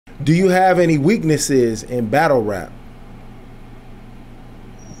Do you have any weaknesses in battle rap?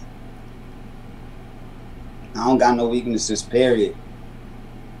 I don't got no weaknesses, period.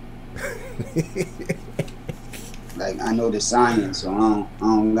 Like, I know the science, so I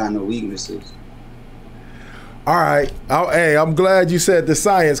don't got no weaknesses. All right. Hey, I'm glad you said the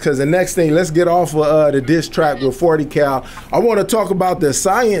science, because the next thing, let's get off of the diss track with 40 Cal. I want to talk about the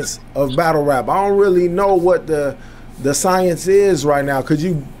science of battle rap. I don't really know what the science is right now. Could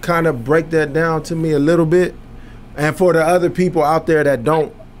you kind of break that down to me a little bit? And for the other people out there that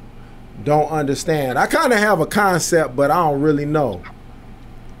don't understand, I kind of have a concept, but I don't really know.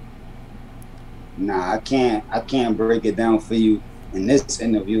 Nah, I can't break it down for you in this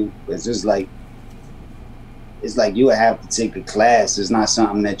interview. It's just like, it's like you would have to take a class. It's not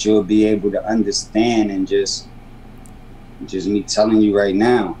something that you'll be able to understand and just me telling you right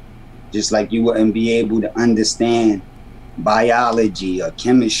now. Just like you wouldn't be able to understand biology or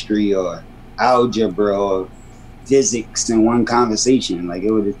chemistry or algebra or physics in one conversation. Like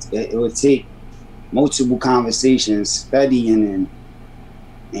it would take multiple conversations, studying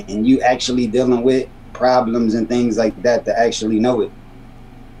and you actually dealing with problems and things like that to actually know it.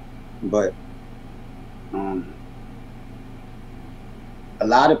 But a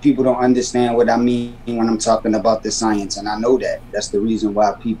lot of people don't understand what I mean when I'm talking about the science, and I know that. That's the reason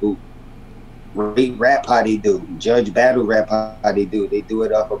why people rate rap how they do, judge battle rap how they do. They do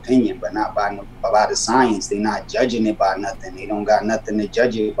it off opinion, but not by the science. They're not judging it by nothing. They don't got nothing to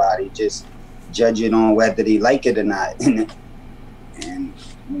judge it by. They just judge it on whether they like it or not. And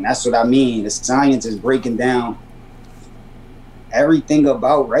that's what I mean. The science is breaking down everything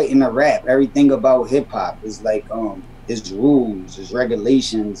about writing a rap, everything about hip hop. Is like it's rules, it's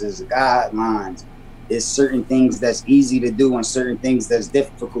regulations, it's guidelines, it's certain things that's easy to do and certain things that's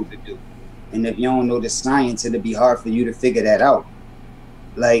difficult to do. And if you don't know the science, it'll be hard for you to figure that out.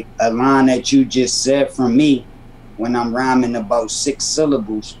 Like a line that you just said from me, when I'm rhyming about 6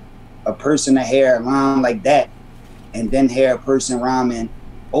 syllables, a person to hear a line like that and then hear a person rhyming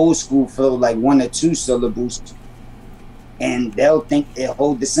old school flow like 1 or 2 syllables, and they'll think it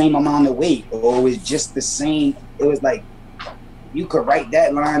hold the same amount of weight, or it's just the same. It was like, you could write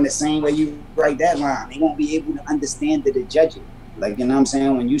that line the same way you write that line. They won't be able to understand it or judge it. Like, you know what I'm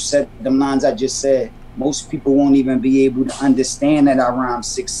saying? When you said them lines I just said, most people won't even be able to understand that I rhyme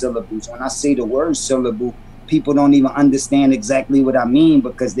 6 syllables. When I say the word syllable, people don't even understand exactly what I mean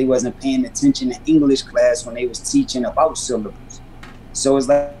because they wasn't paying attention in English class when they was teaching about syllables. So it's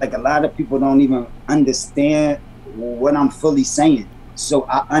like a lot of people don't even understand what I'm fully saying. So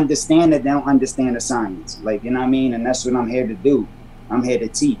I understand that they don't understand the science. Like, you know what I mean? And that's what I'm here to do. I'm here to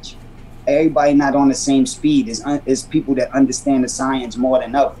teach. Everybody not on the same speed. Is people that understand the science more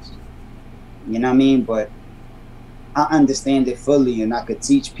than others. You know what I mean? But I understand it fully and I could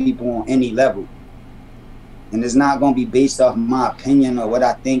teach people on any level. And it's not going to be based off my opinion or what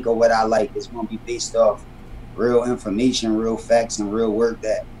I think or what I like. It's going to be based off real information, real facts, and real work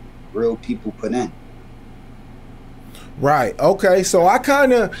that real people put in. Right. Okay. So I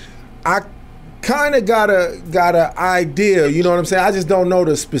kind of got a idea. You know what I'm saying? I just don't know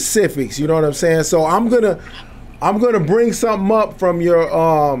the specifics. You know what I'm saying? So I'm gonna bring something up from your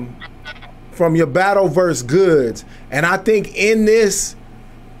battle verse goods, and I think in this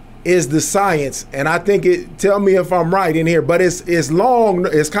is the science, and I think it. Tell me if I'm right in here, but it's long.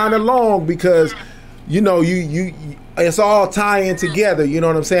 It's kind of long because you know you it's all tying together. You know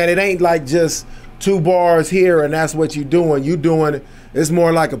what I'm saying? It ain't like just 2 bars here and that's what you're doing. You doing it's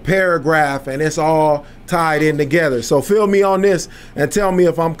more like a paragraph and it's all tied in together. So fill me on this and tell me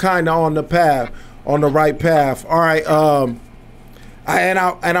if I'm kind of on the right path. All right.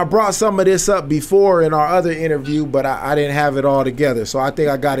 I brought some of this up before in our other interview, but I didn't have it all together. So I think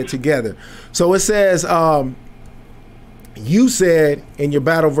I got it together. So it says, you said in your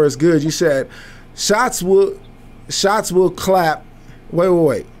battle verse good, you said shots will clap.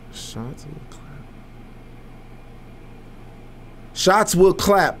 Wait. Shots will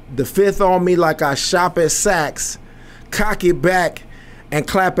clap. The 5th on me like I shop at Saks. Cock it back and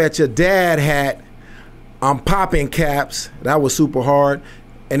clap at your dad hat. I'm popping caps. That was super hard.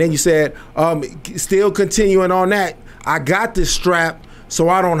 And then you said, still continuing on that, I got this strap so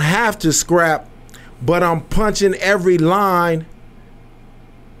I don't have to scrap, but I'm punching every line.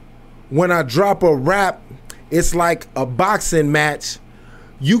 When I drop a rap, it's like a boxing match.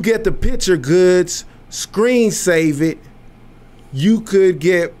 You get the picture, goods. Screen save it. You could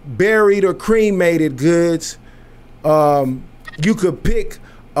get buried or cremated, goods. You could pick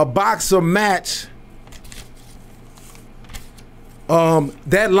a boxer match.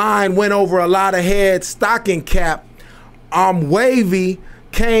 That line went over a lot of heads. Stocking cap. I'm wavy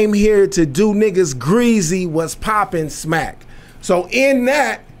came here to do niggas greasy, was popping smack. So in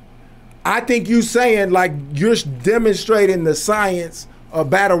that, I think you saying like you're demonstrating the science of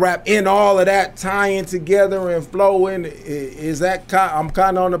battle rap in all of that tying together and flowing. Is that I'm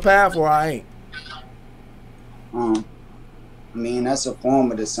kind of on the path, or I ain't? I mean, that's a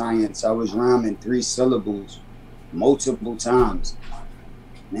form of the science. I was rhyming 3 syllables multiple times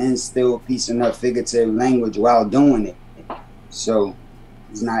and still piecing up figurative language while doing it. So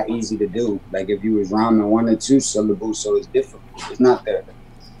it's not easy to do. Like if you was rhyming 1 or 2 syllables, so it's difficult. It's not the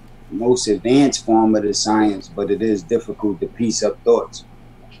most advanced form of the science, but it is difficult to piece up thoughts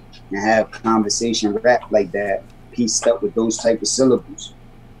and have conversation rap like that, pieced up with those type of syllables.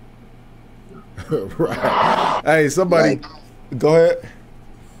 Right. Hey, somebody, like, go ahead.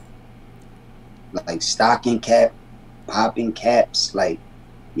 Like stocking cap, popping caps, like,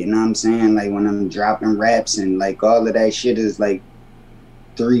 you know what I'm saying? Like when I'm dropping raps and like all of that shit is like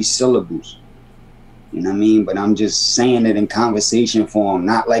 3 syllables. You know what I mean? But I'm just saying it in conversation form,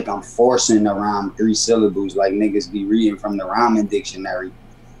 not like I'm forcing to rhyme 3 syllables like niggas be reading from the rhyming dictionary.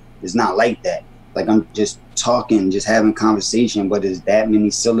 It's not like that. Like I'm just talking, just having conversation, but it's that many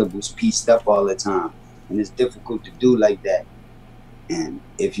syllables pieced up all the time. And it's difficult to do like that. And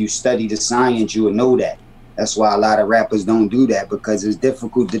if you study the science, you will know that. That's why a lot of rappers don't do that, because it's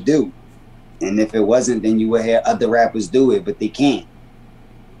difficult to do. And if it wasn't, then you would hear other rappers do it, but they can't.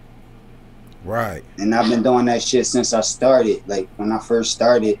 Right. And I've been doing that shit since I started. Like when I first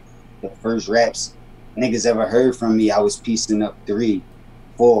started, the first raps niggas ever heard from me, I was piecing up 3,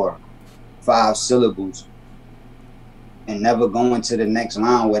 4, 5 syllables and never going to the next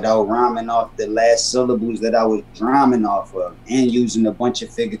line without rhyming off the last syllables that I was rhyming off of, and using a bunch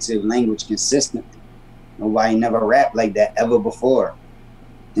of figurative language consistently. Nobody never rapped like that ever before.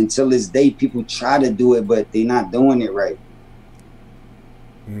 Until this day, people try to do it, but they're not doing it right.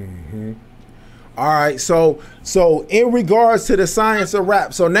 Mm-hmm. All right, so in regards to the science of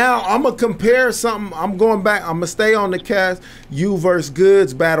rap, so now I'm gonna compare something. I'm going back. I'm gonna stay on the Cass you versus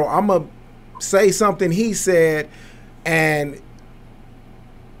Goods battle. I'm gonna say something he said, and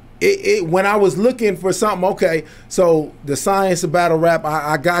it when I was looking for something, okay, so the science of battle rap,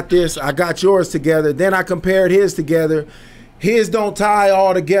 I got this, I got yours together. Then I compared his together. His don't tie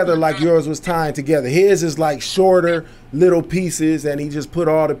all together like yours was tying together. His is like shorter little pieces, and he just put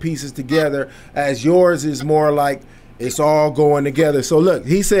all the pieces together, as yours is more like it's all going together. So look,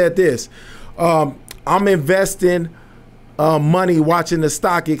 he said this, I'm investing money watching the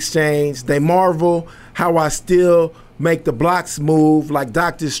stock exchange. They marvel how I still make the blocks move like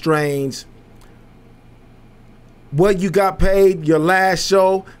Doctor Strange. What you got paid your last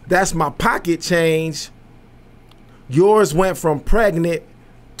show, that's my pocket change. Yours went from pregnant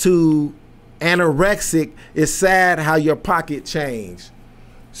to anorexic. It's sad how your pocket changed.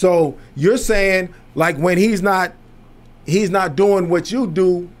 So you're saying like when he's not doing what you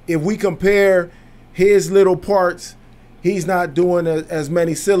do, if we compare his little parts, he's not doing as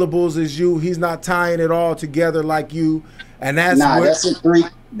many syllables as you. He's not tying it all together like you. And that's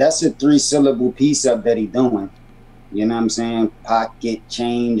that's a 3 syllable piece up that he doing. You know what I'm saying? Pocket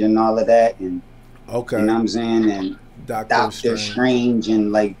change and all of that, and okay, you know what I'm saying? And Doctor Strange,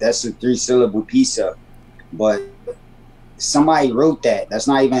 and like that's a 3 syllable piece up. But somebody wrote that. That's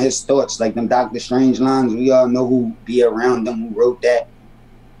not even his thoughts. Like them Doctor Strange lines, we all know who be around them who wrote that.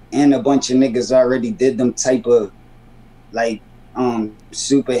 And a bunch of niggas already did them type of like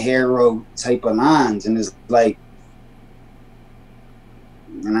superhero type of lines, and it's like,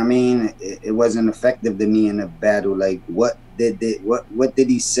 and I mean, it wasn't effective to me in the battle. Like what did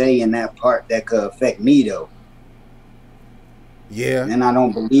he say in that part that could affect me though? Yeah. And I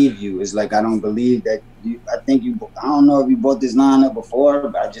don't believe you. It's like I don't believe that you. I don't know if you brought this line up before,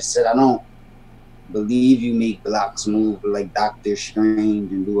 but I just said I don't believe you make blocks move like Doctor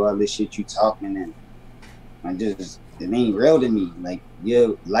Strange and do all this shit you talking, and it ain't real to me. Like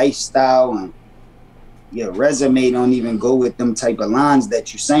your lifestyle and your resume don't even go with them type of lines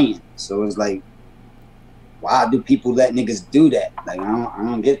that you're saying. So it's like, why do people let niggas do that? Like I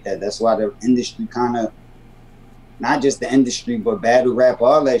don't get that. That's why the industry kind of, not just the industry, but battle rap,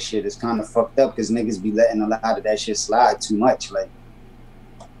 all that shit is kind of fucked up because niggas be letting a lot of that shit slide too much. Like,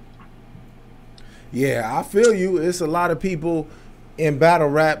 yeah, I feel you. It's a lot of people in battle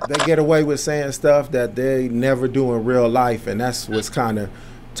rap that get away with saying stuff that they never do in real life, and that's what's kind of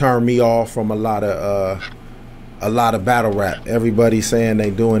turned me off from a lot of battle rap. Everybody saying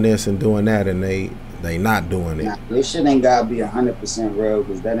they doing this and doing that, and they not doing it. Nah, this shit ain't gotta be 100% real,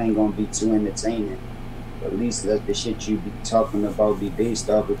 because that ain't gonna be too entertaining. At least let the shit you be talking about be based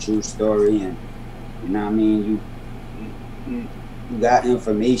off a true story, and you know what I mean. You got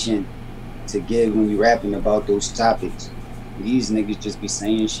information to give when you rapping about those topics. These niggas just be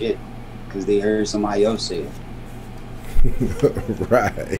saying shit because they heard somebody else say it. Right.